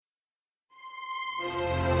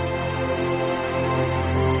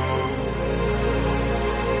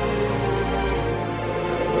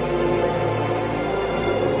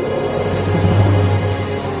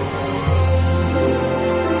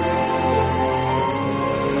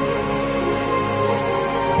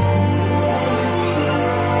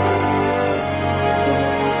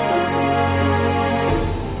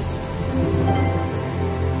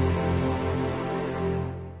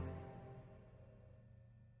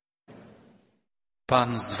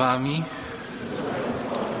Pan z wami.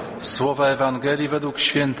 Słowa Ewangelii według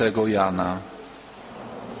świętego Jana.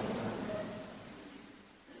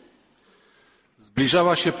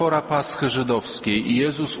 Zbliżała się pora Paschy żydowskiej i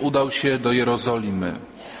Jezus udał się do Jerozolimy.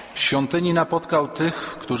 W świątyni napotkał tych,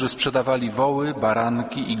 którzy sprzedawali woły,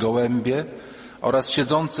 baranki i gołębie oraz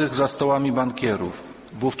siedzących za stołami bankierów.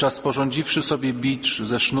 Wówczas sporządziwszy sobie bicz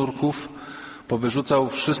ze sznurków, powyrzucał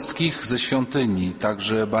wszystkich ze świątyni,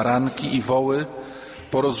 także baranki i woły,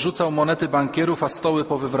 porozrzucał monety bankierów, a stoły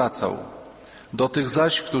powywracał. Do tych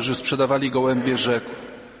zaś, którzy sprzedawali gołębie, rzekł: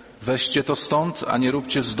 weźcie to stąd, a nie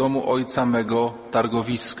róbcie z domu ojca mego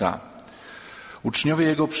targowiska. Uczniowie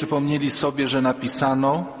jego przypomnieli sobie, że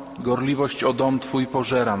napisano: gorliwość o dom twój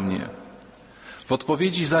pożera mnie. W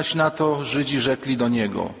odpowiedzi zaś na to Żydzi rzekli do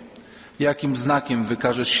niego: jakim znakiem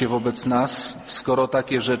wykażesz się wobec nas, skoro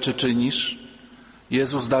takie rzeczy czynisz?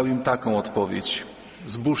 Jezus dał im taką odpowiedź: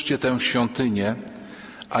 zburzcie tę świątynię,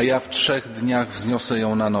 a ja w 3 dniach wzniosę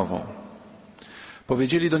ją na nowo.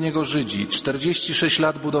 Powiedzieli do niego Żydzi: 46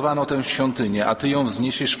 lat budowano tę świątynię, a ty ją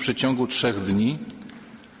wzniesiesz w przeciągu 3 dni?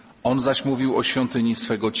 On zaś mówił o świątyni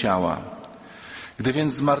swego ciała. Gdy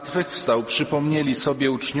więc zmartwychwstał, przypomnieli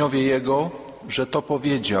sobie uczniowie jego, że to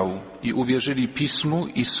powiedział, i uwierzyli Pismu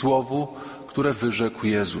i Słowu, które wyrzekł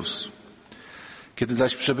Jezus. Kiedy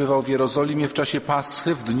zaś przebywał w Jerozolimie w czasie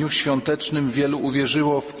Paschy, w dniu świątecznym wielu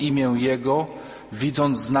uwierzyło w imię Jego,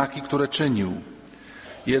 widząc znaki, które czynił.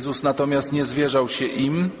 Jezus natomiast nie zwierzał się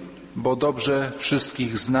im, bo dobrze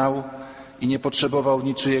wszystkich znał i nie potrzebował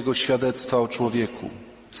niczyjego świadectwa o człowieku.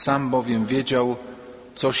 Sam bowiem wiedział,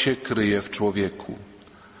 co się kryje w człowieku.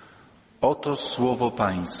 Oto słowo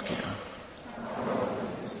Pańskie.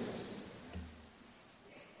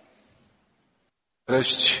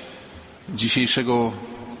 Treść dzisiejszego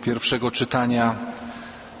pierwszego czytania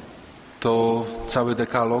to cały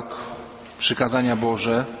dekalog, przykazania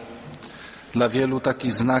Boże. Dla wielu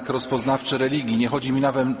taki znak rozpoznawczy religii. Nie chodzi mi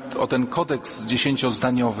nawet o ten kodeks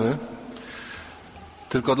 10-zdaniowy,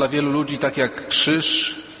 tylko dla wielu ludzi, tak jak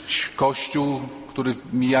krzyż, kościół, który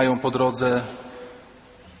mijają po drodze,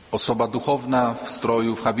 osoba duchowna w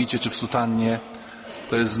stroju, w habicie czy w sutannie,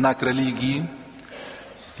 to jest znak religii.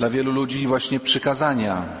 Dla wielu ludzi właśnie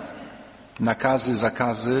przykazania, nakazy,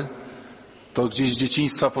 zakazy, to gdzieś z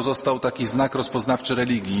dzieciństwa pozostał taki znak rozpoznawczy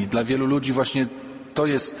religii. Dla wielu ludzi właśnie to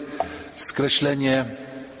jest skreślenie,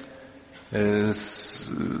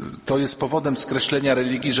 to jest powodem skreślenia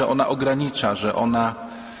religii, że ona ogranicza, że ona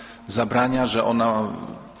zabrania, że ona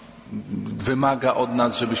wymaga od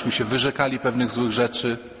nas, żebyśmy się wyrzekali pewnych złych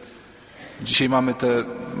rzeczy. Dzisiaj mamy te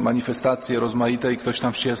manifestacje rozmaite i ktoś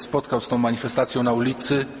tam się spotkał z tą manifestacją na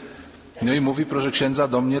ulicy, no i mówi: proszę księdza,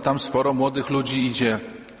 do mnie tam sporo młodych ludzi idzie.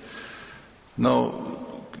 No,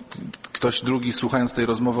 ktoś drugi, słuchając tej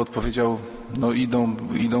rozmowy, odpowiedział: no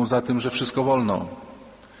idą za tym, że wszystko wolno.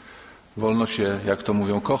 Wolno się, jak to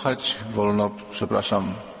mówią, kochać, wolno,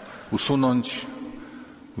 usunąć,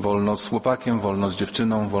 wolno z chłopakiem, wolno z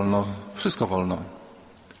dziewczyną, wolno, wszystko wolno.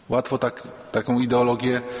 Łatwo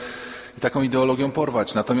taką ideologią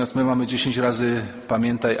porwać. Natomiast my mamy 10 razy: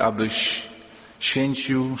 pamiętaj, abyś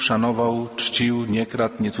święcił, szanował, czcił, nie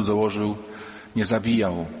kradł, nie cudzołożył, nie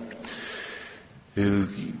zabijał.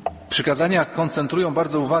 Przykazania koncentrują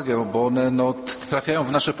bardzo uwagę, bo one trafiają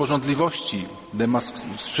w nasze pożądliwości,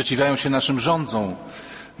 sprzeciwiają się naszym żądzom,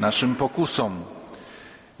 naszym pokusom.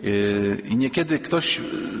 I niekiedy ktoś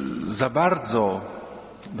za bardzo,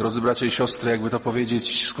 drodzy bracia i siostry, jakby to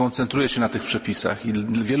powiedzieć, skoncentruje się na tych przepisach. I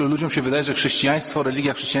wielu ludziom się wydaje, że chrześcijaństwo,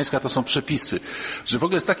 religia chrześcijańska to są przepisy. Że w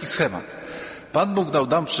ogóle jest taki schemat. Pan Bóg dał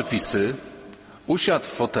nam przepisy, usiadł w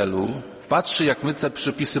fotelu, patrzy, jak my te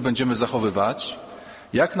przepisy będziemy zachowywać.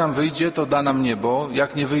 Jak nam wyjdzie, to da nam niebo.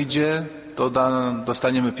 Jak nie wyjdzie, to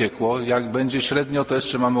dostaniemy piekło. Jak będzie średnio, to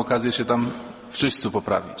jeszcze mamy okazję się tam w czyśćcu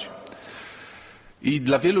poprawić. I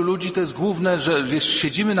dla wielu ludzi to jest główne, że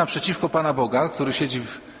siedzimy naprzeciwko Pana Boga, który siedzi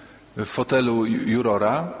w fotelu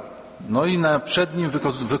jurora, no i przed nim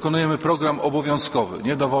wykonujemy program obowiązkowy,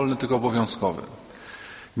 nie dowolny, tylko obowiązkowy.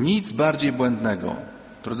 Nic bardziej błędnego,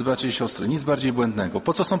 drodzy bracia i siostry, nic bardziej błędnego.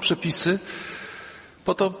 Po co są przepisy?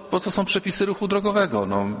 Po co są przepisy ruchu drogowego?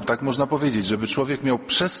 No, tak można powiedzieć, żeby człowiek miał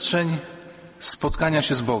przestrzeń spotkania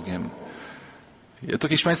się z Bogiem. Ja to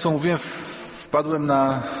kiedyś Państwu mówiłem, wpadłem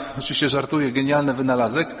na, oczywiście żartuję, genialny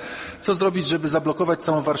wynalazek. Co zrobić, żeby zablokować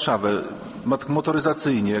całą Warszawę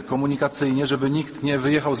motoryzacyjnie, komunikacyjnie, żeby nikt nie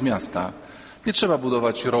wyjechał z miasta? Nie trzeba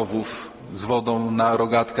budować rowów z wodą na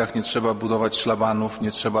rogatkach, nie trzeba budować szlabanów,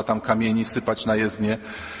 nie trzeba tam kamieni sypać na jezdnię.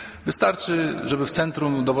 Wystarczy, żeby w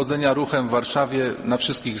centrum dowodzenia ruchem w Warszawie na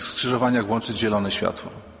wszystkich skrzyżowaniach włączyć zielone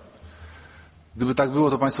światło. Gdyby tak było,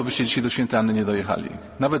 to Państwo byście dzisiaj do Świętej Anny nie dojechali.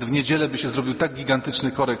 Nawet w niedzielę by się zrobił tak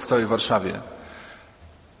gigantyczny korek w całej Warszawie.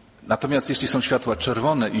 Natomiast jeśli są światła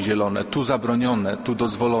czerwone i zielone, tu zabronione, tu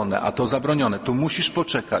dozwolone, a to zabronione, tu musisz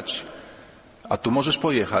poczekać, a tu możesz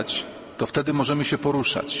pojechać, to wtedy możemy się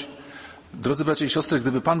poruszać. Drodzy bracia i siostry,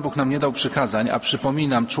 gdyby Pan Bóg nam nie dał przykazań, a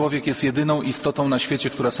przypominam, człowiek jest jedyną istotą na świecie,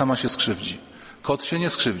 która sama się skrzywdzi. Kot się nie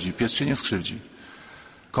skrzywdzi, pies się nie skrzywdzi,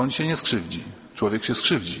 koń się nie skrzywdzi, człowiek się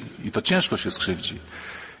skrzywdzi i to ciężko się skrzywdzi.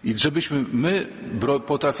 I żebyśmy my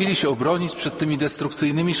potrafili się obronić przed tymi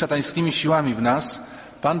destrukcyjnymi, szatańskimi siłami w nas,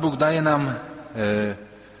 Pan Bóg daje nam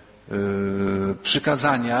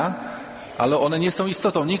przykazania, ale one nie są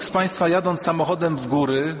istotą. Nikt z Państwa jadąc samochodem z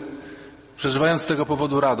góry, przeżywając z tego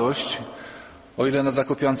powodu radość, o ile na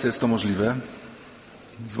Zakopiance jest to możliwe,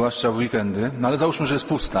 zwłaszcza w weekendy, no ale załóżmy, że jest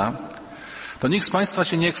pusta, to nikt z Państwa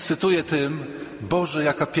się nie ekscytuje tym, Boże,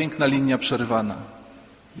 jaka piękna linia przerywana,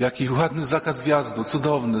 jaki ładny zakaz wjazdu,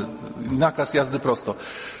 cudowny, nakaz jazdy prosto.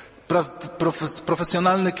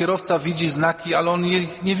 Profesjonalny kierowca widzi znaki, ale on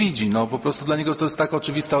ich nie widzi. No, po prostu dla niego to jest taka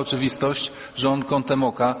oczywista oczywistość, że on kątem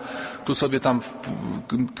oka tu sobie tam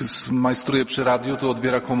majstruje przy radiu, tu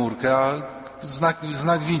odbiera komórkę, a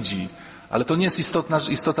znak widzi. Ale to nie jest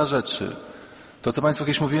istota rzeczy. To, co Państwu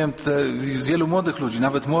kiedyś mówiłem, wielu młodych ludzi,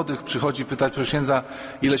 nawet młodych, przychodzi pytać proszę księdza,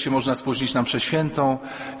 ile się można spóźnić na mszę świętą,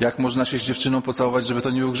 jak można się z dziewczyną pocałować, żeby to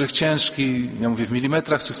nie był grzech ciężki. Ja mówię, w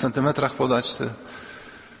milimetrach czy w centymetrach podać te...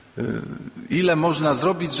 Ile można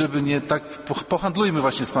zrobić, żeby nie tak, pohandlujmy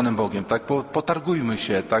właśnie z Panem Bogiem, tak, potargujmy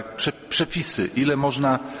się, tak, przepisy, ile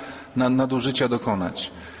można nadużycia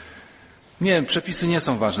dokonać. Nie, przepisy nie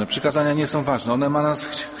są ważne, przykazania nie są ważne, one ma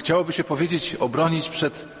nas, chciałoby się powiedzieć, obronić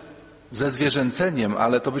przed zezwierzęceniem,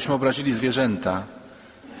 ale to byśmy obrazili zwierzęta.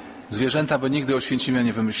 Zwierzęta by nigdy Oświęcimia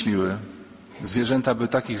nie wymyśliły. Zwierzęta by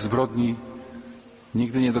takich zbrodni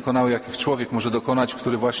nigdy nie dokonały, jakich człowiek może dokonać,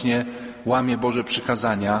 który właśnie łamie Boże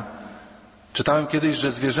przykazania. Czytałem kiedyś,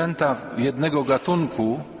 że zwierzęta jednego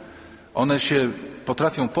gatunku, one się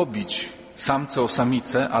potrafią pobić, samce o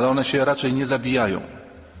samicę, ale one się raczej nie zabijają.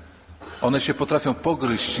 One się potrafią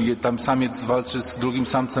pogryźć, tam samiec walczy z drugim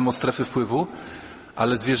samcem o strefy wpływu,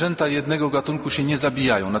 ale zwierzęta jednego gatunku się nie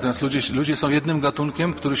zabijają. Natomiast ludzie są jednym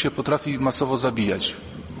gatunkiem, który się potrafi masowo zabijać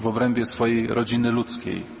w obrębie swojej rodziny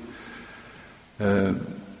ludzkiej.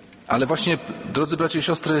 Ale właśnie, drodzy bracia i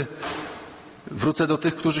siostry, wrócę do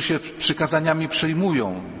tych, którzy się przykazaniami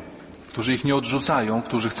przejmują, którzy ich nie odrzucają,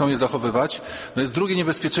 którzy chcą je zachowywać. No jest drugie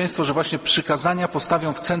niebezpieczeństwo, że właśnie przykazania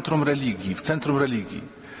postawią w centrum religii.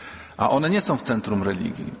 A one nie są w centrum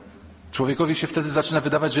religii. Człowiekowi się wtedy zaczyna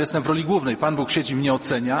wydawać, że jestem w roli głównej. Pan Bóg siedzi, mnie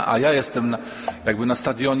ocenia, a ja jestem jakby na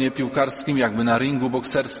stadionie piłkarskim, jakby na ringu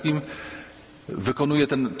bokserskim,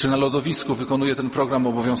 czy na lodowisku wykonuję ten program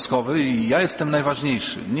obowiązkowy i ja jestem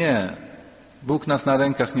najważniejszy. Nie. Bóg nas na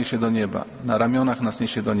rękach niesie do nieba, na ramionach nas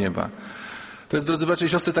niesie do nieba. To jest, drodzy bracia i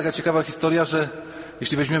siostry, taka ciekawa historia, że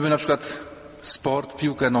jeśli weźmiemy na przykład sport,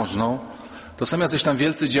 piłkę nożną, to są jacyś tam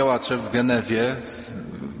wielcy działacze w Genewie,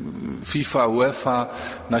 FIFA, UEFA,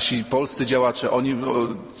 nasi polscy działacze,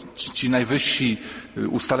 ci najwyżsi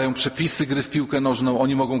ustalają przepisy gry w piłkę nożną,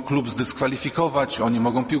 oni mogą klub zdyskwalifikować, oni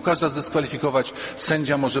mogą piłkarza zdyskwalifikować,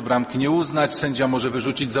 sędzia może bramki nie uznać, sędzia może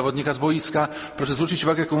wyrzucić zawodnika z boiska. Proszę zwrócić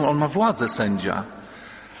uwagę, jaką on ma władzę, sędzia.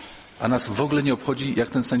 A nas w ogóle nie obchodzi, jak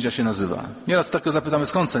ten sędzia się nazywa. Nieraz tak zapytamy,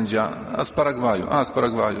 skąd sędzia? A z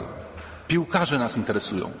Paragwaju. Piłkarze nas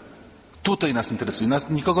interesują. Tutaj nas interesuje. Nas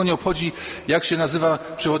nikogo nie obchodzi, jak się nazywa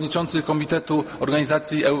przewodniczący Komitetu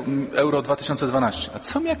Organizacji Euro 2012. A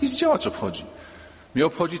co mi jakiś działacz obchodzi? Mnie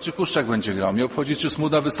obchodzi, czy Kuszczak będzie grał. Mnie obchodzi, czy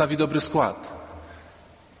Smuda wystawi dobry skład.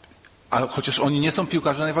 A chociaż oni nie są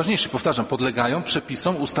piłkarze najważniejsi. Powtarzam, podlegają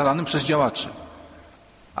przepisom ustalanym przez działaczy.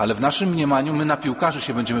 Ale w naszym mniemaniu my na piłkarzy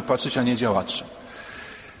się będziemy patrzeć, a nie działaczy.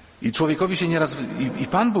 I człowiekowi się nieraz... I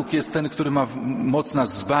Pan Bóg jest ten, który ma moc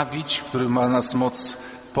nas zbawić, który ma nas moc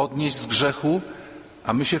podnieść z grzechu,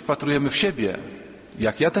 a my się wpatrujemy w siebie.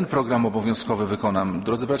 Jak ja ten program obowiązkowy wykonam?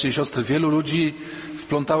 Drodzy bracia i siostry, wielu ludzi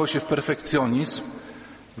wplątało się w perfekcjonizm,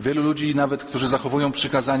 wielu ludzi nawet, którzy zachowują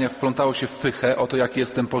przykazania, wplątało się w pychę o to, jaki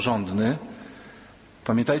jestem porządny.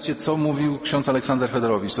 Pamiętajcie, co mówił ksiądz Aleksander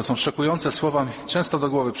Federowicz. To są szokujące słowa, często do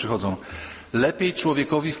głowy przychodzą. Lepiej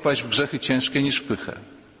człowiekowi wpaść w grzechy ciężkie niż w pychę.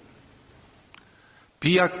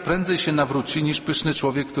 Pijak prędzej się nawróci niż pyszny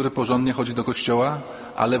człowiek, który porządnie chodzi do kościoła,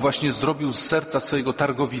 ale właśnie zrobił z serca swojego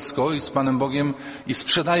targowisko i z Panem Bogiem i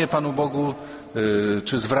sprzedaje Panu Bogu,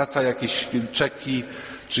 czy zwraca jakieś czeki,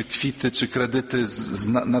 czy kwity, czy kredyty z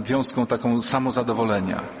nadwiązką taką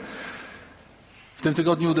samozadowolenia. W tym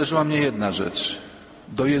tygodniu uderzyła mnie jedna rzecz.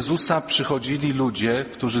 Do Jezusa przychodzili ludzie,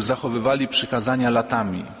 którzy zachowywali przykazania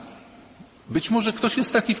latami. Być może ktoś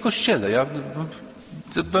jest taki w Kościele. Ja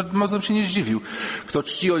mocno bym się nie zdziwił. Kto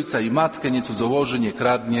czci ojca i matkę, nie cudzołoży, nie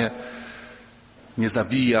kradnie, nie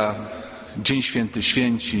zabija, Dzień Święty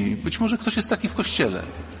święci. Być może ktoś jest taki w Kościele.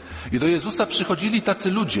 I do Jezusa przychodzili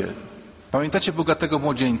tacy ludzie. Pamiętacie bogatego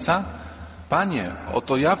młodzieńca? Panie,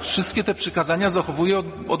 oto ja wszystkie te przykazania zachowuję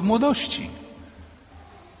od młodości.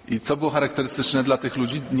 I co było charakterystyczne dla tych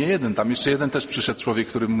ludzi? Nie jeden, tam jeszcze jeden też przyszedł człowiek,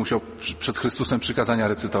 który musiał przed Chrystusem przykazania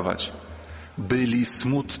recytować. Byli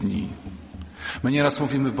smutni. My nieraz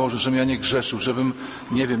mówimy, Boże, żebym ja nie grzeszył, żebym,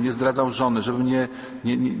 nie zdradzał żony, żebym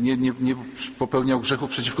nie popełniał grzechów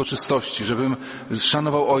przeciwko czystości, żebym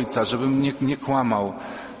szanował ojca, żebym nie kłamał.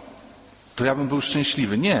 To ja bym był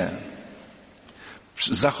szczęśliwy. Nie.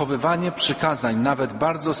 Zachowywanie przykazań, nawet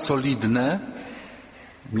bardzo solidne,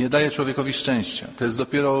 nie daje człowiekowi szczęścia. To jest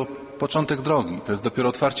dopiero początek drogi, to jest dopiero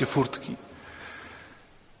otwarcie furtki.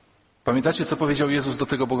 Pamiętacie, co powiedział Jezus do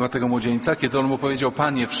tego bogatego młodzieńca, kiedy on mu powiedział,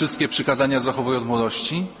 Panie, wszystkie przykazania zachowuję od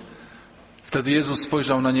młodości? Wtedy Jezus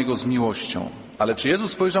spojrzał na niego z miłością. Ale czy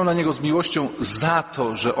Jezus spojrzał na niego z miłością za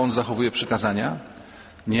to, że on zachowuje przykazania?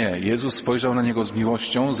 Nie, Jezus spojrzał na niego z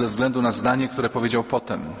miłością ze względu na zdanie, które powiedział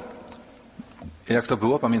potem. Jak to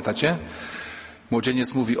było, pamiętacie?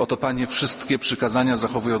 Młodzieniec mówi, oto Panie, wszystkie przykazania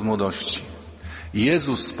zachowuję od młodości.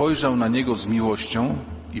 Jezus spojrzał na niego z miłością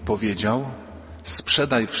i powiedział,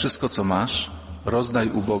 sprzedaj wszystko, co masz, rozdaj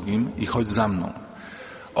ubogim i chodź za mną.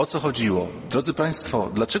 O co chodziło? Drodzy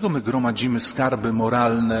Państwo, dlaczego my gromadzimy skarby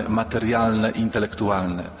moralne, materialne,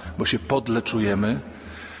 intelektualne? Bo się podle czujemy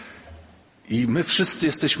i my wszyscy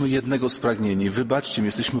jesteśmy jednego spragnieni. Wybaczcie mi,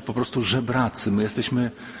 jesteśmy po prostu żebracy. My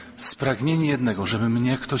jesteśmy spragnieni jednego, żeby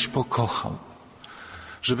mnie ktoś pokochał,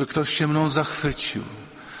 żeby ktoś się mną zachwycił,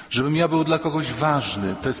 żebym ja był dla kogoś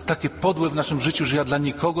ważny. To jest takie podłe w naszym życiu, że ja dla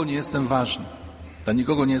nikogo nie jestem ważny. Dla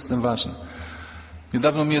nikogo nie jestem ważny.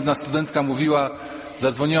 Niedawno mi jedna studentka mówiła,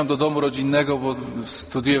 zadzwoniłam do domu rodzinnego, bo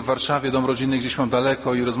studiuję w Warszawie, dom rodzinny gdzieś mam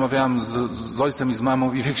daleko i rozmawiałam z ojcem i z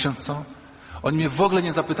mamą i wie ksiądz co? Oni mnie w ogóle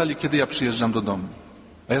nie zapytali, kiedy ja przyjeżdżam do domu.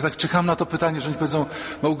 A ja tak czekam na to pytanie, że oni powiedzą,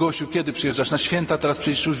 Małgosiu, kiedy przyjeżdżasz? Na święta teraz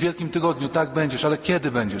przyjedziesz już w Wielkim Tygodniu. Tak, będziesz, ale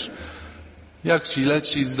kiedy będziesz? Jak ci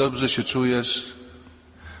leci, dobrze się czujesz?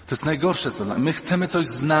 To jest najgorsze, co my chcemy coś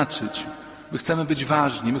znaczyć. My chcemy być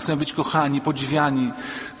ważni, my chcemy być kochani, podziwiani,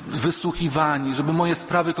 wysłuchiwani, żeby moje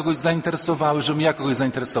sprawy kogoś zainteresowały, żebym ja kogoś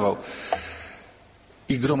zainteresował.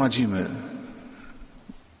 I gromadzimy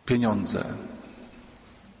pieniądze.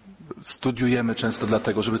 Studiujemy często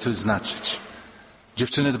dlatego, żeby coś znaczyć.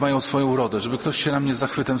 Dziewczyny dbają o swoją urodę, żeby ktoś się na mnie z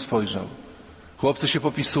zachwytem spojrzał. Chłopcy się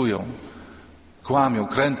popisują, kłamią,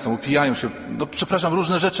 kręcą, upijają się. No przepraszam,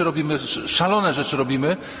 różne rzeczy robimy, szalone rzeczy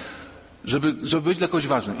robimy, żeby być dla kogoś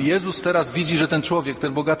ważnym. I Jezus teraz widzi, że ten człowiek,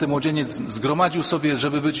 ten bogaty młodzieniec zgromadził sobie,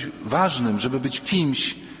 żeby być ważnym, żeby być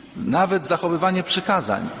kimś, nawet zachowywanie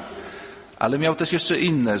przykazań. Ale miał też jeszcze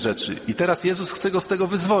inne rzeczy. I teraz Jezus chce go z tego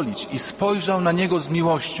wyzwolić. I spojrzał na niego z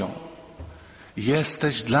miłością.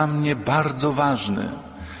 Jesteś dla mnie bardzo ważny.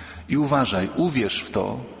 I uważaj, uwierz w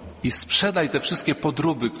to i sprzedaj te wszystkie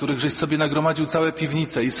podróby, których żeś sobie nagromadził całe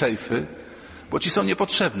piwnice i sejfy, bo ci są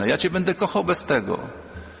niepotrzebne. Ja cię będę kochał bez tego.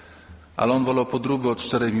 Ale on wolał podróby od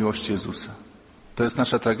szczerej miłości Jezusa. To jest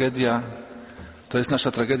nasza tragedia. To jest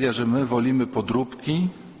nasza tragedia, że my wolimy podróbki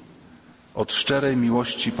od szczerej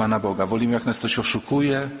miłości Pana Boga. Wolimy, jak nas ktoś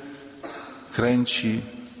oszukuje, kręci,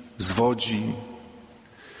 zwodzi.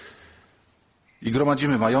 I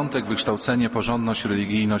gromadzimy majątek, wykształcenie, porządność,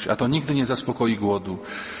 religijność, a to nigdy nie zaspokoi głodu.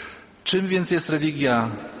 Czym więc jest religia,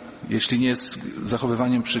 jeśli nie jest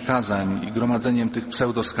zachowywaniem przykazań i gromadzeniem tych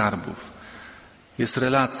pseudoskarbów? Jest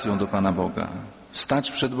relacją do Pana Boga.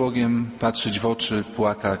 Stać przed Bogiem, patrzeć w oczy,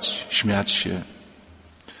 płakać, śmiać się.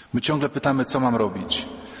 My ciągle pytamy, co mam robić?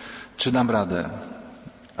 Czy dam radę?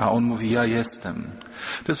 A On mówi, ja jestem.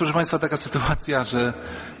 To jest, proszę Państwa, taka sytuacja, że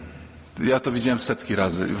ja to widziałem setki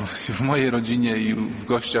razy. W mojej rodzinie i w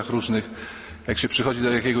gościach różnych, jak się przychodzi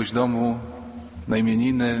do jakiegoś domu na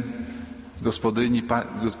imieniny gospodyni,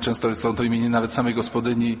 często są to imieniny nawet samej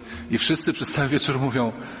gospodyni i wszyscy przez cały wieczór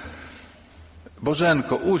mówią,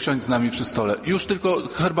 Bożenko, usiądź z nami przy stole. Już tylko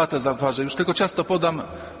herbatę zaparzę, już tylko ciasto podam.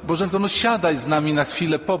 Bożenko, no siadaj z nami na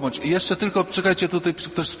chwilę, pomóż. I jeszcze tylko, czekajcie, tutaj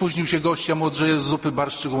ktoś spóźnił się gość, ja mu odrzeję z zupy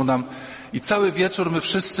barszczyku dam. I cały wieczór my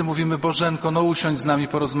wszyscy mówimy, Bożenko, no usiądź z nami,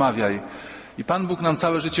 porozmawiaj. I Pan Bóg nam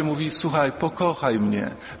całe życie mówi, słuchaj, pokochaj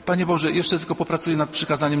mnie. Panie Boże, jeszcze tylko popracuję nad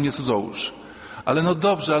przykazaniem nie cudzołóż. Ale no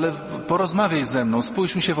dobrze, ale porozmawiaj ze mną,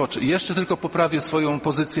 spójrz mi się w oczy. I jeszcze tylko poprawię swoją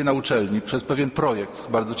pozycję na uczelni przez pewien projekt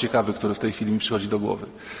bardzo ciekawy, który w tej chwili mi przychodzi do głowy.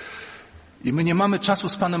 I my nie mamy czasu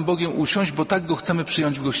z Panem Bogiem usiąść, bo tak Go chcemy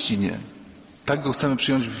przyjąć w gościnie. Tak go chcemy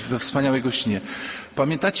przyjąć we wspaniałej gościnie.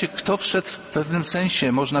 Pamiętacie, kto wszedł w pewnym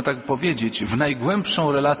sensie, można tak powiedzieć, w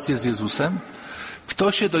najgłębszą relację z Jezusem?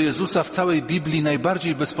 Kto się do Jezusa w całej Biblii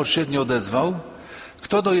najbardziej bezpośrednio odezwał?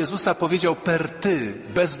 Kto do Jezusa powiedział per ty,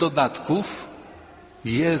 bez dodatków?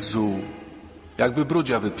 Jezu, jakby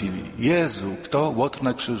brudzia wypili. Jezu, kto? Łotr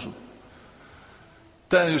na krzyżu.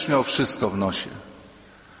 Ten już miał wszystko w nosie.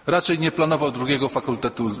 Raczej nie planował drugiego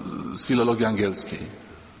fakultetu z filologii angielskiej.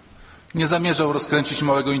 Nie zamierzał rozkręcić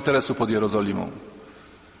małego interesu pod Jerozolimą.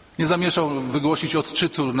 Nie zamierzał wygłosić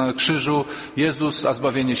odczytu na krzyżu Jezus, a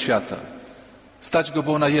zbawienie świata. Stać go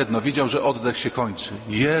było na jedno. Widział, że oddech się kończy.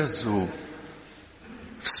 Jezu,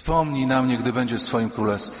 wspomnij na mnie, gdy będziesz w swoim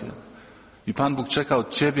królestwie. I Pan Bóg czeka od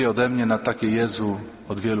ciebie, ode mnie na takie Jezu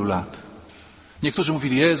od wielu lat. Niektórzy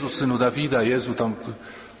mówili Jezu, synu Dawida, Jezu tam,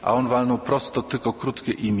 a on walnął prosto tylko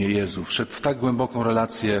krótkie imię Jezu. Wszedł w tak głęboką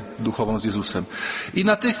relację duchową z Jezusem. I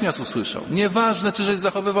natychmiast usłyszał, nieważne, czy żeś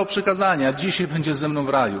zachowywał przykazania, dzisiaj będziesz ze mną w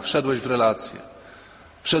raju. Wszedłeś w relację.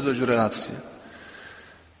 Wszedłeś w relację.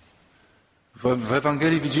 W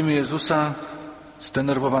Ewangelii widzimy Jezusa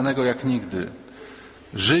zdenerwowanego jak nigdy.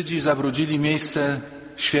 Żydzi zabrudzili miejsce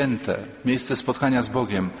święte, miejsce spotkania z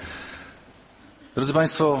Bogiem. Drodzy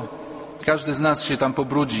Państwo, każdy z nas się tam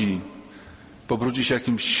pobrudzi się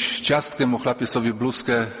jakimś ciastkiem, ochlapie sobie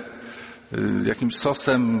bluzkę, jakimś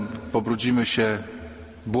sosem, pobrudzimy się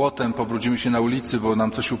błotem, pobrudzimy się na ulicy, bo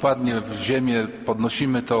nam coś upadnie w ziemię,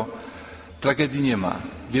 podnosimy to. Tragedii nie ma.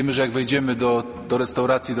 Wiemy, że jak wejdziemy do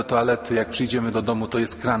restauracji, do toalety, jak przyjdziemy do domu, to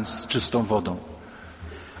jest kran z czystą wodą.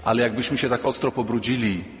 Ale jakbyśmy się tak ostro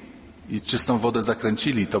pobrudzili i czystą wodę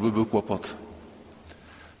zakręcili, to by był kłopot.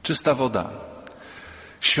 Czysta woda.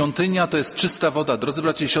 Świątynia to jest czysta woda. Drodzy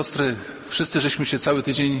bracia i siostry, wszyscy żeśmy się cały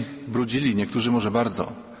tydzień brudzili, niektórzy może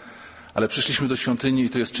bardzo. Ale przyszliśmy do świątyni i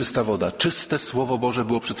to jest czysta woda. Czyste Słowo Boże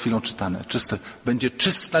było przed chwilą czytane. Czyste. Będzie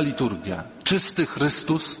czysta liturgia, czysty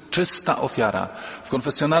Chrystus, czysta ofiara. W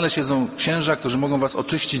konfesjonale siedzą księża, którzy mogą was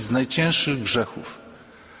oczyścić z najcięższych grzechów.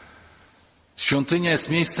 Świątynia jest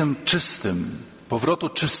miejscem czystym, powrotu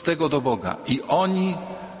czystego do Boga. I oni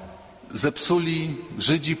zepsuli,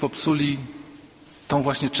 Żydzi popsuli tą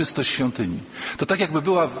właśnie czystość świątyni. To tak jakby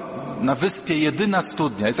była na wyspie jedyna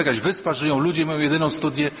studnia. Jest jakaś wyspa, żyją ludzie, mają jedyną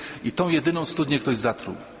studnię i tą jedyną studnię ktoś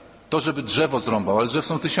zatruł. To, żeby drzewo zrąbał, ale drzew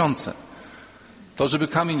są tysiące. To, żeby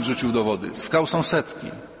kamień wrzucił do wody. Skał są setki.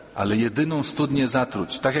 Ale jedyną studnię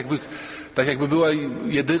zatruć. Tak jakby była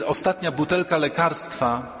ostatnia butelka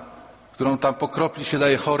lekarstwa, którą tam po kropli się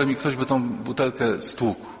daje chorym i ktoś by tą butelkę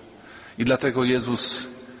stłukł. I dlatego Jezus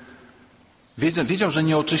wiedział, że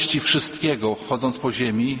nie oczyści wszystkiego chodząc po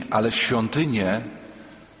ziemi, ale świątynię,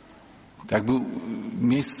 jakby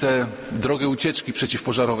miejsce, drogę ucieczki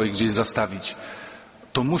przeciwpożarowej gdzieś zastawić,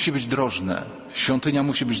 to musi być drożne. Świątynia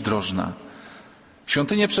musi być drożna.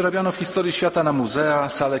 Świątynię przerabiano w historii świata na muzea,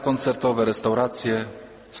 sale koncertowe, restauracje,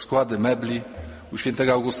 składy mebli. U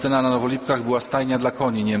świętego Augustyna na Nowolipkach była stajnia dla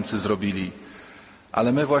koni, Niemcy zrobili.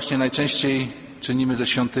 Ale my właśnie najczęściej czynimy ze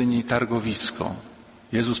świątyni targowisko.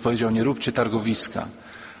 Jezus powiedział, nie róbcie targowiska.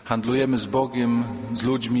 Handlujemy z Bogiem, z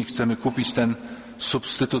ludźmi, chcemy kupić ten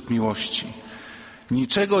substytut miłości.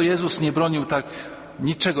 Niczego Jezus nie bronił tak,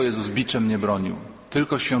 niczego Jezus biczem nie bronił.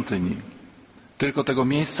 Tylko świątyni. Tylko tego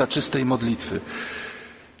miejsca czystej modlitwy.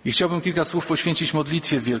 I chciałbym kilka słów poświęcić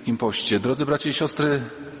modlitwie w Wielkim Poście. Drodzy bracia i siostry,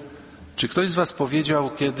 czy ktoś z was powiedział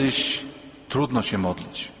kiedyś, trudno się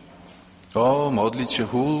modlić? Modlić się,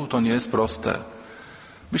 to nie jest proste.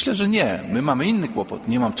 Myślę, że nie. My mamy inny kłopot.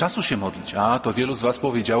 Nie mam czasu się modlić. To wielu z was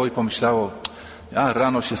powiedziało i pomyślało,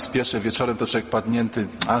 rano się spieszę, wieczorem to człowiek padnięty,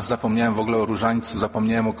 zapomniałem w ogóle o różańcu,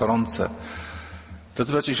 zapomniałem o koronce.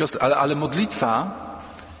 Drodzy bracia i siostry, ale modlitwa,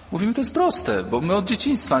 mówimy, to jest proste, bo my od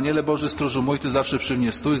dzieciństwa, Aniele Boży, stróżu mój, Ty zawsze przy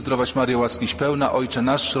mnie stój, zdrowaś Maryjo, łaskiś pełna, Ojcze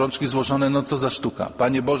nasz, rączki złożone, co za sztuka.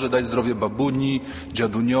 Panie Boże, daj zdrowie babuni,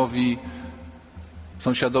 dziaduniowi,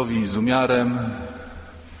 sąsiadowi z umiarem.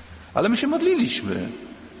 Ale my się modliliśmy.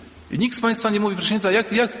 I nikt z Państwa nie mówi, proszę księdza,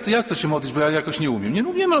 jak to się modlić, bo ja jakoś nie umiem. Nie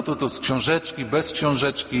umiemy, to z książeczki, bez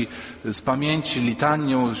książeczki, z pamięci,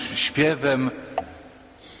 litanią, śpiewem.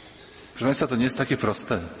 Proszę Państwa, to nie jest takie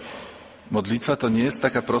proste. Modlitwa to nie jest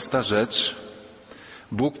taka prosta rzecz.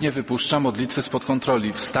 Bóg nie wypuszcza modlitwy spod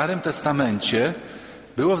kontroli. W Starym Testamencie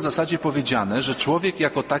było w zasadzie powiedziane, że człowiek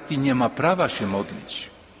jako taki nie ma prawa się modlić.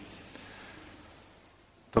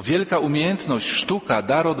 To wielka umiejętność, sztuka,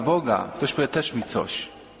 dar od Boga. Ktoś powie, też mi coś.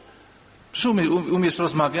 Umiesz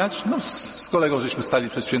rozmawiać? Z kolegą żeśmy stali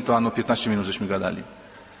przed świętą Anną, 15 minut żeśmy gadali.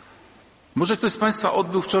 Może ktoś z Państwa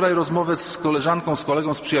odbył wczoraj rozmowę z koleżanką, z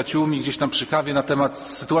kolegą, z przyjaciółmi gdzieś tam przy kawie na temat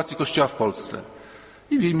sytuacji Kościoła w Polsce.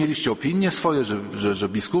 I wy mieliście opinie swoje, że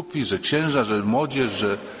biskupi, że księża, że młodzież,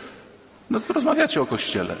 że... No to rozmawiacie o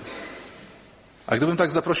Kościele. A gdybym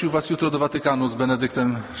tak zaprosił was jutro do Watykanu z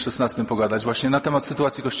Benedyktem XVI pogadać właśnie na temat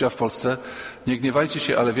sytuacji Kościoła w Polsce, nie gniewajcie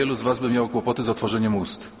się, ale wielu z was by miało kłopoty z otworzeniem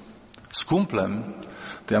ust. Z kumplem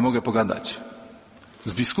to ja mogę pogadać.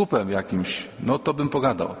 Z biskupem jakimś, no to bym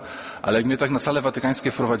pogadał. Ale jak mnie tak na sale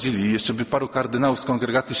watykańskie wprowadzili i jeszcze by paru kardynałów z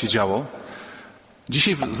kongregacji siedziało,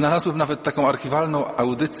 dzisiaj znalazłem nawet taką archiwalną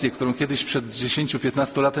audycję, którą kiedyś przed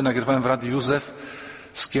 10-15 laty nagrywałem w Radiu Józef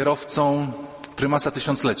z kierowcą prymasa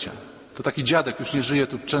tysiąclecia. To taki dziadek, już nie żyje,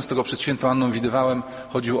 tu często go przed świętą Anną widywałem,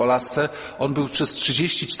 chodził o lasce. On był przez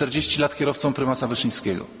 30-40 lat kierowcą prymasa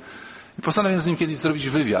Wyszyńskiego. I postanowiłem z nim kiedyś zrobić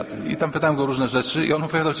wywiad. I tam pytałem go o różne rzeczy i on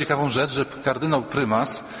opowiadał ciekawą rzecz, że kardynał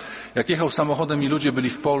prymas, jak jechał samochodem i ludzie byli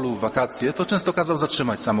w polu w wakacje, to często kazał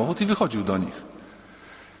zatrzymać samochód i wychodził do nich.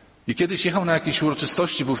 I kiedyś jechał na jakiejś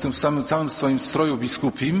uroczystości, był w tym całym swoim stroju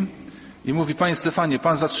biskupim i mówi: panie Stefanie,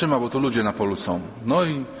 pan zatrzyma, bo to ludzie na polu są. No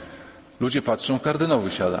i ludzie patrzą, kardynał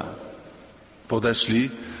wysiada. Podeszli,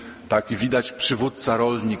 taki widać przywódca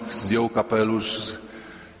rolnik, zdjął kapelusz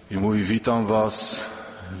i mówi: witam was,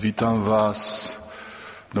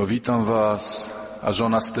 no witam was. A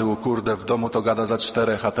żona z tyłu: kurde, w domu to gada za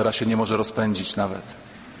 4, a teraz się nie może rozpędzić nawet.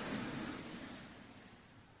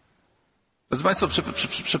 Proszę państwa,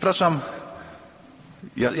 przepraszam,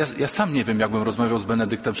 ja sam nie wiem, jakbym rozmawiał z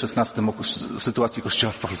Benedyktem XVI o sytuacji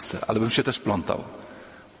Kościoła w Polsce, ale bym się też plątał.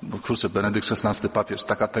 Bo kurczę, Benedykt XVI, papież,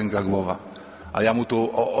 taka tęga głowa, a ja mu tu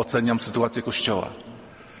oceniam sytuację Kościoła.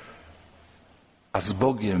 A z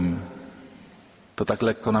Bogiem to tak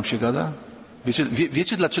lekko nam się gada?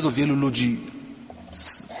 Wiecie dlaczego wielu ludzi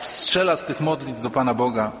strzela z tych modlitw do Pana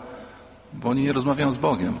Boga? Bo oni nie rozmawiają z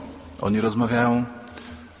Bogiem. Oni rozmawiają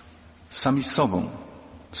sami z sobą,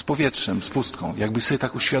 z powietrzem, z pustką. Jakby sobie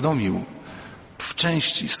tak uświadomił w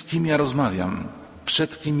części, z kim ja rozmawiam,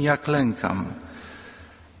 przed kim ja klękam.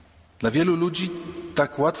 Dla wielu ludzi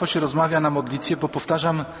tak łatwo się rozmawia na modlitwie, bo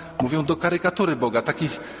powtarzam, mówią do karykatury Boga.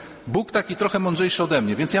 Bóg taki trochę mądrzejszy ode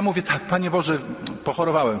mnie. Więc ja mówię tak: Panie Boże,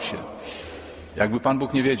 pochorowałem się. Jakby Pan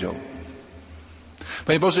Bóg nie wiedział.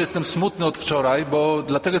 Panie Boże, jestem smutny od wczoraj,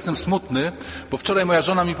 dlatego jestem smutny, bo wczoraj moja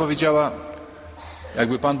żona mi powiedziała: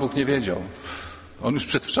 jakby Pan Bóg nie wiedział. On już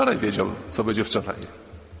przedwczoraj wiedział, co będzie wczoraj.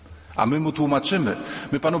 A my mu tłumaczymy.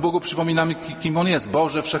 My Panu Bogu przypominamy, kim On jest.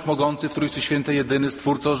 Boże Wszechmogący, w Trójcy Świętej Jedyny,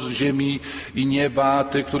 Stwórco ziemi i nieba,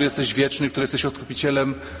 Ty, który jesteś wieczny, który jesteś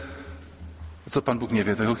Odkupicielem. Co, Pan Bóg nie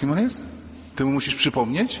wie tego, kim On jest? Ty mu musisz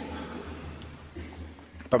przypomnieć?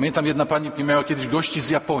 Pamiętam, jedna pani miała kiedyś gości z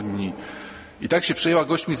Japonii. I tak się przejęła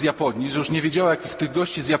gośćmi z Japonii, że już nie wiedziała, jakich tych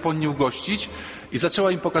gości z Japonii ugościć i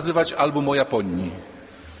zaczęła im pokazywać album o Japonii.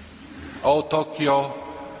 O Tokio.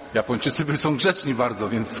 Japończycy są grzeczni bardzo,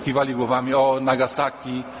 więc skiwali głowami. O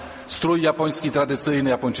Nagasaki. Strój japoński tradycyjny.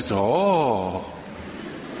 Japończycy: o.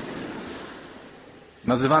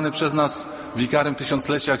 Nazywany przez nas wikarem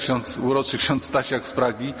tysiąclecia uroczy ksiądz Stasiak z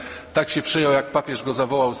Pragi, tak się przyjął, jak papież go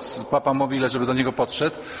zawołał z Papa Mobile, żeby do niego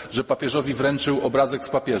podszedł, że papieżowi wręczył obrazek z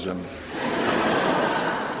papieżem.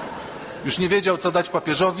 Już nie wiedział, co dać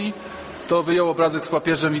papieżowi, to wyjął obrazek z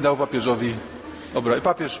papieżem i dał papieżowi obrazek. I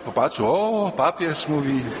papież popatrzył: o, papież,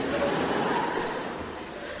 mówi.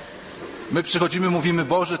 My przychodzimy, mówimy: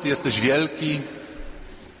 Boże, Ty jesteś wielki.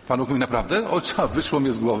 Pan Bóg mówi: naprawdę? O, wyszło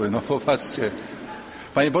mnie z głowy, no popatrzcie.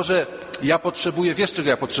 Panie Boże, ja potrzebuję, wiesz, czego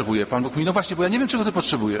ja potrzebuję? Pan Bóg mówi: no właśnie, bo ja nie wiem, czego Ty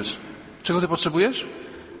potrzebujesz. Czego Ty potrzebujesz?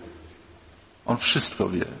 On wszystko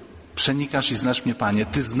wie. Przenikasz i znasz mnie, Panie.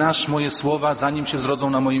 Ty znasz moje słowa, zanim się zrodzą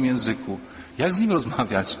na moim języku. Jak z Nim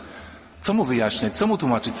rozmawiać? Co Mu wyjaśniać? Co Mu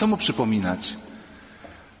tłumaczyć? Co Mu przypominać?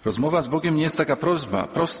 Rozmowa z Bogiem nie jest taka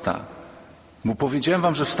prosta. Mu powiedziałem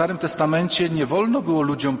wam, że w Starym Testamencie nie wolno było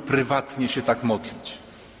ludziom prywatnie się tak modlić.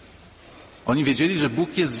 Oni wiedzieli, że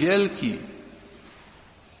Bóg jest wielki.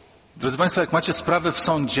 Drodzy Państwo, jak macie sprawę w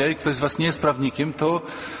sądzie i ktoś z was nie jest prawnikiem, to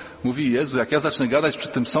mówi: Jezu, jak ja zacznę gadać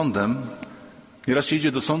przed tym sądem, nieraz się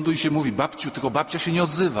idzie do sądu i się mówi: babciu, tylko babcia się nie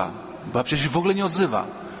odzywa. Babcia się w ogóle nie odzywa.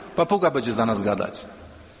 Papuga będzie za nas gadać.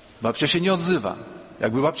 Babcia się nie odzywa.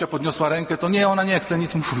 Jakby babcia podniosła rękę, to nie, ona nie chce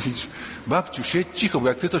nic mówić. Babciu, siedź cicho, bo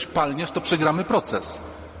jak ty coś palniesz, to przegramy proces.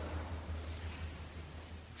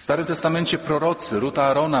 W Starym Testamencie prorocy, Ród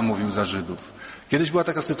Aarona mówił za Żydów. Kiedyś była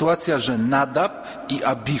taka sytuacja, że Nadab i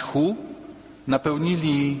Abichu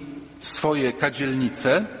napełnili swoje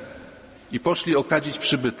kadzielnice i poszli okadzić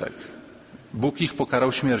przybytek. Bóg ich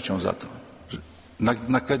pokarał śmiercią za to.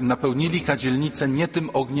 Napełnili kadzielnicę nie tym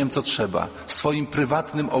ogniem, co trzeba, swoim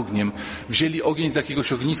prywatnym ogniem. Wzięli ogień z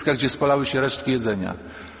jakiegoś ogniska, gdzie spalały się resztki jedzenia.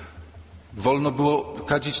 Wolno było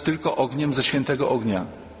kadzić tylko ogniem ze świętego ognia.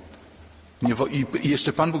 I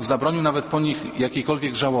jeszcze Pan Bóg zabronił nawet po nich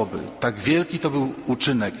jakiejkolwiek żałoby. Tak wielki to był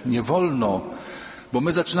uczynek. Nie wolno, bo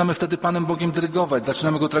my zaczynamy wtedy Panem Bogiem dyrygować,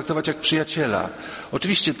 zaczynamy Go traktować jak przyjaciela.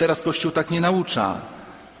 Oczywiście teraz Kościół tak nie naucza.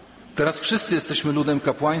 Teraz wszyscy jesteśmy ludem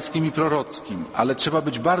kapłańskim i prorockim, ale trzeba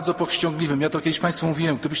być bardzo powściągliwym. Ja to kiedyś Państwu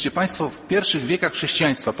mówiłem, gdybyście Państwo w pierwszych wiekach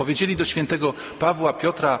chrześcijaństwa powiedzieli do świętego Pawła,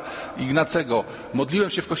 Piotra, Ignacego, modliłem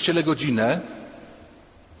się w kościele godzinę,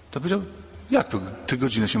 to powiedział, jak to, ty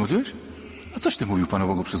godzinę się modliłeś? A coś ty mówił Panu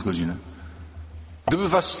Bogu przez godzinę? Gdyby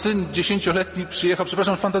wasz syn 10-letni przyjechał,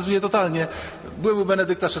 przepraszam, fantazuję totalnie, byłem u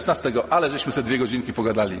Benedykta XVI, ale żeśmy sobie 2 godzinki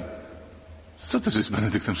pogadali. Co ty z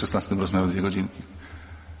Benedyktem XVI rozmawiał 2 godzinki?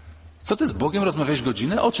 Co ty z Bogiem rozmawiałeś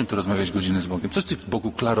godzinę? O czym ty rozmawiałeś godzinę z Bogiem? Coś ty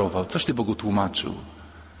Bogu klarował? Coś ty Bogu tłumaczył?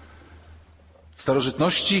 W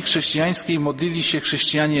starożytności chrześcijańskiej modlili się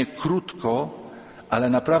chrześcijanie krótko, ale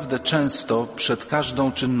naprawdę często przed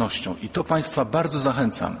każdą czynnością. I to Państwa bardzo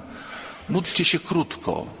zachęcam. Módlcie się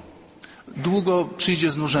krótko. Długo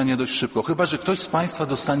przyjdzie znużenie dość szybko. Chyba że ktoś z Państwa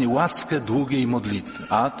dostanie łaskę długiej modlitwy.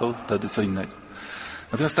 A to wtedy co innego.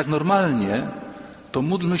 Natomiast tak normalnie to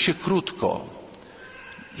módlmy się krótko.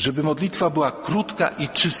 Żeby modlitwa była krótka i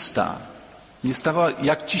czysta. Nie stawała,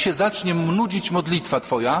 jak ci się zacznie nudzić modlitwa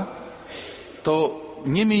twoja, to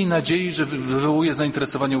nie miej nadziei, że wywołuje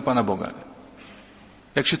zainteresowanie u Pana Boga.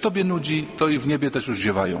 Jak się tobie nudzi, to i w niebie też już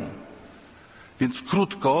ziewają. Więc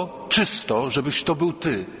krótko, czysto, żebyś to był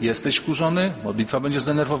ty. Jesteś wkurzony, modlitwa będzie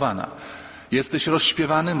zdenerwowana. Jesteś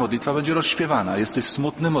rozśpiewany, modlitwa będzie rozśpiewana. Jesteś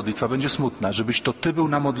smutny, modlitwa będzie smutna. Żebyś to ty był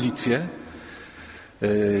na modlitwie,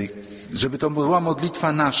 żeby to była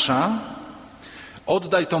modlitwa nasza.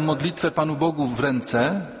 Oddaj tą modlitwę Panu Bogu w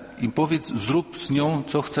ręce i powiedz, zrób z nią,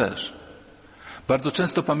 co chcesz. Bardzo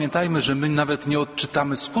często pamiętajmy, że my nawet nie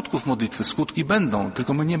odczytamy skutków modlitwy. Skutki będą,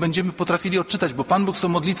 tylko my nie będziemy potrafili odczytać, bo Pan Bóg z tą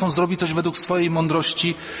modlitwą zrobi coś według swojej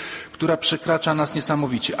mądrości, która przekracza nas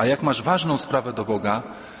niesamowicie. A jak masz ważną sprawę do Boga,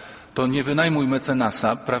 to nie wynajmuj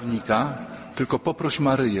mecenasa, prawnika, tylko poproś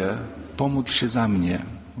Maryję, pomódl się za mnie,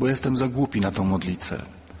 bo jestem za głupi na tą modlitwę.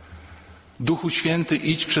 Duchu Święty,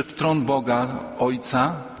 idź przed tron Boga,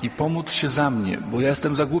 Ojca i pomódl się za mnie, bo ja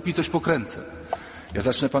jestem za głupi, coś pokręcę. Ja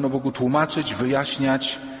zacznę Panu Bogu tłumaczyć,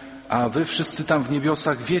 wyjaśniać, a wy wszyscy tam w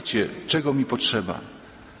niebiosach wiecie, czego mi potrzeba.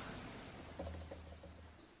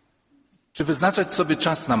 Czy wyznaczać sobie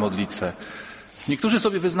czas na modlitwę? Niektórzy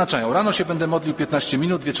sobie wyznaczają. Rano się będę modlił 15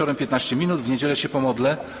 minut, wieczorem 15 minut, w niedzielę się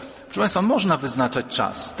pomodlę. Proszę Państwa, można wyznaczać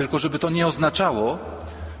czas, tylko żeby to nie oznaczało,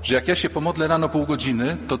 że jak ja się pomodlę rano pół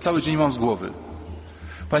godziny, to cały dzień mam z głowy.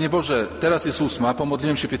 Panie Boże, teraz jest 8,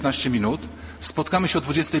 pomodliłem się 15 minut, spotkamy się o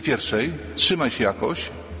 21, trzymaj się jakoś.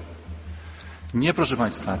 Nie, proszę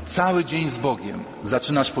Państwa, cały dzień z Bogiem.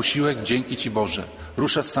 Zaczynasz posiłek, dzięki Ci Boże.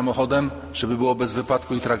 Ruszasz samochodem, żeby było bez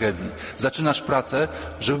wypadku i tragedii. Zaczynasz pracę,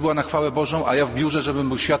 żeby była na chwałę Bożą, a ja w biurze, żebym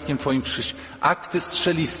był świadkiem Twoim przyjść. Akty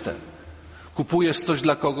strzeliste. Kupujesz coś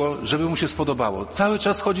dla kogo, żeby mu się spodobało. Cały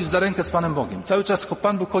czas chodzisz za rękę z Panem Bogiem. Cały czas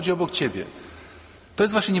Pan Bóg chodzi obok Ciebie. To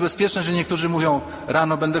jest właśnie niebezpieczne, że niektórzy mówią,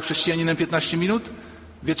 rano będę chrześcijaninem 15 minut,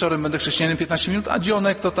 wieczorem będę chrześcijaninem 15 minut, a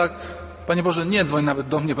dzionek to tak, Panie Boże, nie dzwoń nawet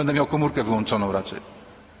do mnie, będę miał komórkę wyłączoną raczej.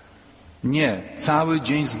 Nie, cały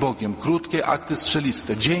dzień z Bogiem, krótkie akty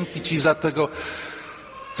strzeliste. Dzięki Ci za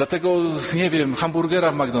tego, nie wiem,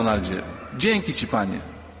 hamburgera w McDonaldzie. Dzięki Ci, Panie.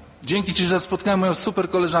 Dzięki Ci, że spotkałem moją super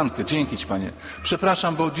koleżankę. Dzięki Ci, Panie.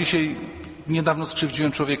 Przepraszam, bo dzisiaj niedawno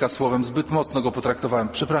skrzywdziłem człowieka słowem, zbyt mocno go potraktowałem.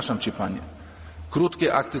 Przepraszam Cię, Panie.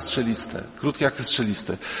 Krótkie akty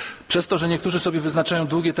strzeliste. Przez to, że niektórzy sobie wyznaczają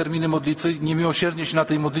długie terminy modlitwy, niemiłosiernie się na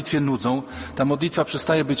tej modlitwie nudzą, ta modlitwa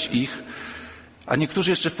przestaje być ich, a niektórzy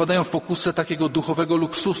jeszcze wpadają w pokusę takiego duchowego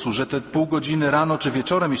luksusu, że te pół godziny rano czy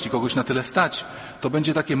wieczorem, jeśli kogoś na tyle stać, to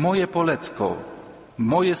będzie takie moje poletko,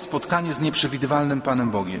 moje spotkanie z nieprzewidywalnym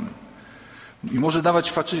Panem Bogiem. I może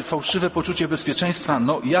dawać fałszywe poczucie bezpieczeństwa,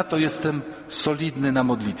 no ja to jestem solidny na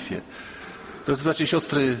modlitwie. Drodzy bracia i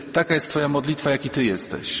siostry, taka jest Twoja modlitwa, jak i Ty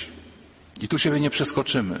jesteś. I tu siebie nie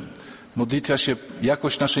przeskoczymy.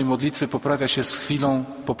 Jakość naszej modlitwy poprawia się z chwilą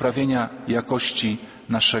poprawienia jakości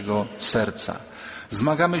naszego serca.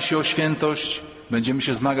 Zmagamy się o świętość, będziemy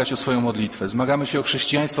się zmagać o swoją modlitwę. Zmagamy się o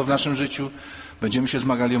chrześcijaństwo w naszym życiu, będziemy się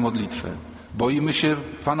zmagali o modlitwę. Boimy się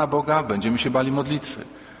Pana Boga, będziemy się bali modlitwy.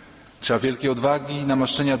 Trzeba wielkiej odwagi i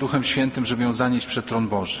namaszczenia Duchem Świętym, żeby ją zanieść przed tron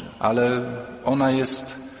Boży. Ale ona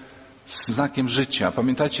jest znakiem życia.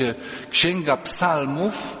 Pamiętajcie, Księga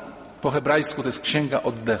Psalmów po hebrajsku to jest księga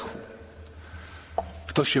oddechu.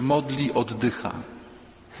 Kto się modli, oddycha.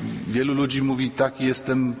 Wielu ludzi mówi, taki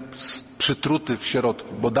jestem przytruty w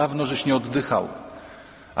środku, bo dawno żeś nie oddychał.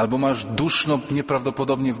 Albo masz duszno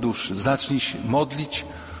nieprawdopodobnie w duszy. Zacznij się modlić,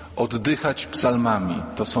 oddychać psalmami.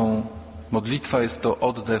 To są Modlitwa jest to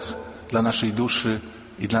oddech dla naszej duszy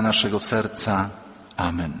i dla naszego serca.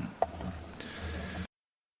 Amen.